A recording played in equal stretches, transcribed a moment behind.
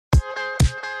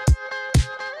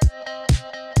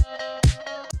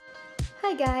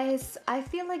guys, I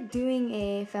feel like doing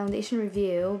a foundation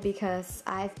review because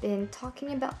I've been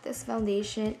talking about this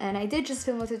foundation and I did just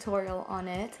film a tutorial on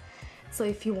it. So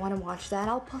if you want to watch that,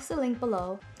 I'll post a link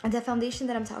below. And the foundation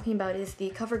that I'm talking about is the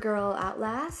Covergirl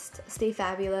Outlast Stay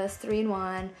Fabulous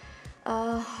 3-in-1.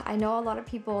 I know a lot of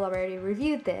people already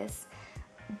reviewed this,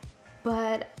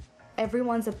 but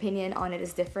everyone's opinion on it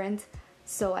is different.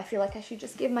 So I feel like I should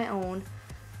just give my own,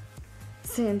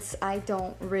 since I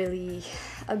don't really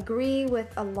agree with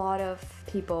a lot of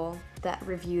people that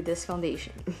review this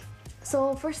foundation.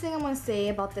 So first thing I want to say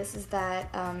about this is that,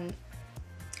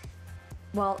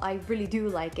 well, I really do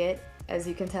like it. As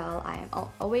you can tell, I am,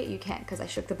 oh wait, you can't because I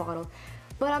shook the bottle.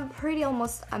 But I'm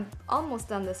almost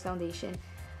done this foundation.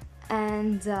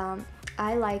 And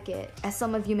I like it. As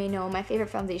some of you may know, my favorite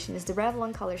foundation is the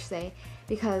Revlon Color Stay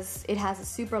because it has a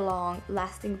super long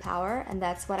lasting power, and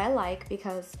that's what I like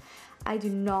because I do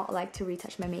not like to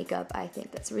retouch my makeup. I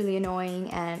think that's really annoying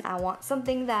and I want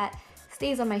something that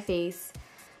stays on my face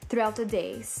throughout the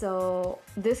day. So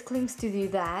this claims to do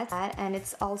that, and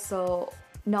it's also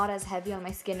not as heavy on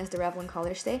my skin as the Revlon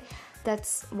Color Stay.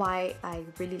 That's why I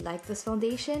really like this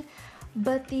foundation.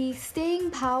 But the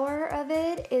staying power of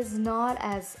it is not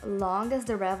as long as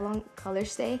the Revlon Color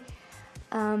Stay.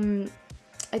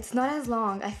 It's not as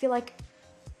long. I feel like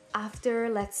after,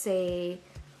 let's say,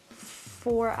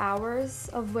 4 hours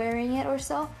of wearing it or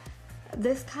so,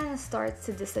 this kind of starts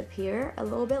to disappear a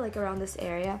little bit, like around this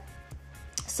area.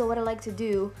 So what I like to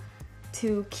do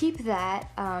to keep that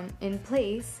in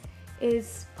place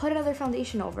is put another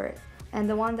foundation over it. And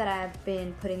the one that I've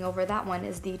been putting over that one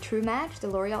is the True Match, the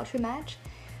L'Oreal True Match.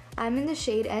 I'm in the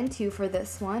shade N2 for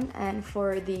this one, and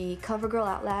for the Covergirl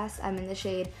Outlast, I'm in the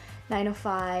shade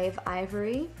 905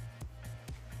 Ivory.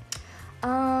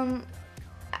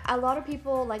 A lot of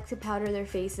people like to powder their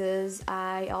faces.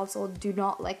 I also do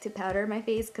not like to powder my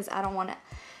face because I don't want to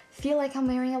feel like I'm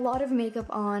wearing a lot of makeup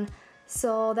on.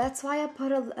 So that's why I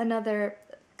put another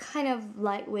kind of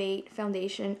lightweight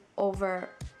foundation over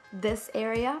this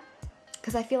area,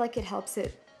 because I feel like it helps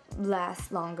it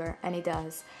last longer, and it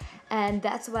does. And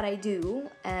that's what I do,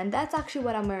 and that's actually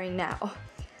what I'm wearing now.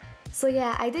 So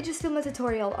yeah, I did just film a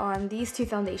tutorial on these two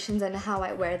foundations and how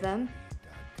I wear them.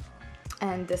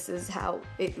 And this is how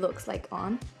it looks like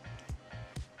on.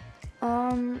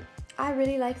 I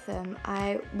really like them.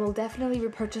 I will definitely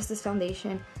repurchase this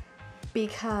foundation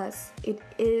because it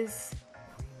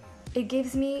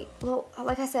gives me, well,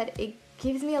 like I said, it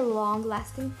gives me a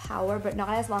long-lasting power, but not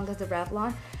as long as the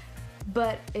Revlon.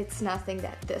 But it's nothing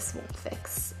that this won't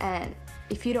fix. And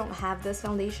if you don't have this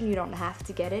foundation, you don't have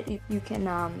to get it. You can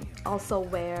also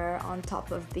wear on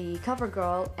top of the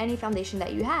Covergirl any foundation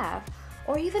that you have.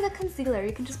 Or even a concealer.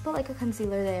 You can just put like a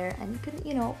concealer there and you can,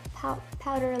 you know,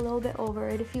 powder a little bit over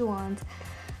it if you want.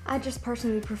 I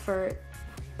personally prefer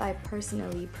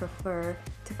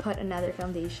to put another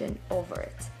foundation over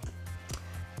it.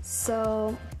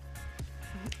 So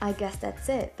I guess that's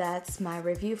it. That's my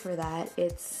review for that.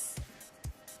 Just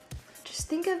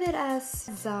think of it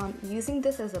as using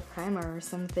this as a primer or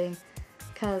something,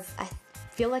 because I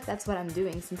feel like that's what I'm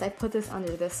doing since I put this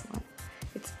under this one.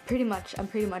 I'm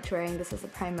pretty much wearing this as a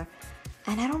primer,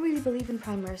 and I don't really believe in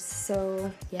primers, so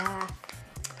yeah,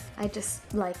 I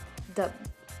just like the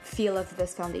feel of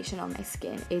this foundation on my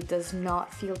skin. It does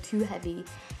not feel too heavy,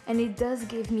 and it does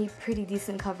give me pretty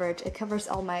decent coverage. It covers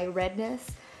all my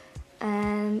redness,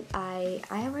 and I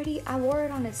wore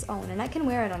it on its own, and I can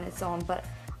wear it on its own, but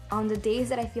on the days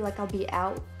that I feel like I'll be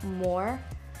out more,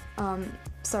 on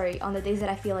the days that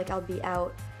I feel like I'll be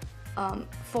out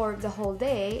for the whole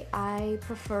day, I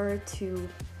prefer to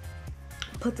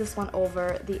put this one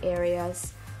over the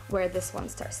areas where this one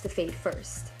starts to fade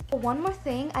first. One more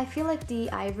thing, I feel like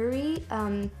the Ivory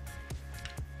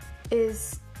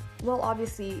is, well,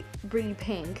 obviously really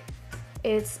pink.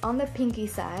 It's on the pinky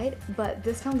side, but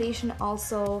this foundation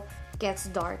also gets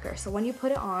darker. So when you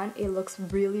put it on, it looks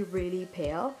really, really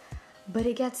pale, but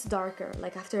it gets darker.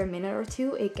 Like after a minute or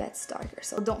two, it gets darker.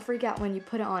 So don't freak out when you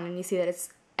put it on and you see that it's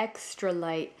extra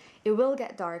light. It will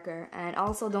get darker. And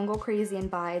also don't go crazy and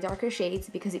buy darker shades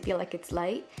because you feel like it's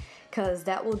light, because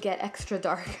that will get extra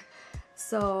dark.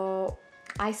 So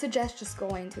I suggest just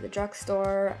going to the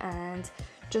drugstore and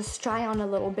just try on a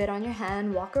little bit on your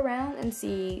hand, walk around and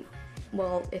see,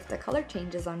 well, if the color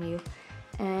changes on you.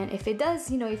 And if it does,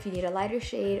 you know, if you need a lighter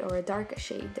shade or a darker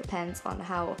shade, depends on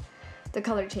how the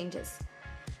color changes.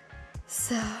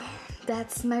 So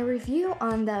that's my review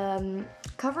on the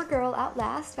Covergirl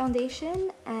Outlast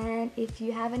foundation, and if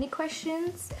you have any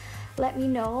questions, let me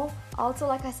know. Also,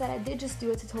 like I said, I did just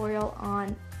do a tutorial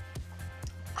on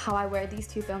how I wear these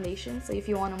two foundations, so if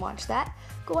you want to watch that,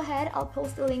 go go ahead, I'll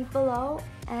post the link below,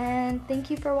 and thank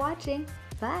you for watching.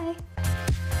 Bye!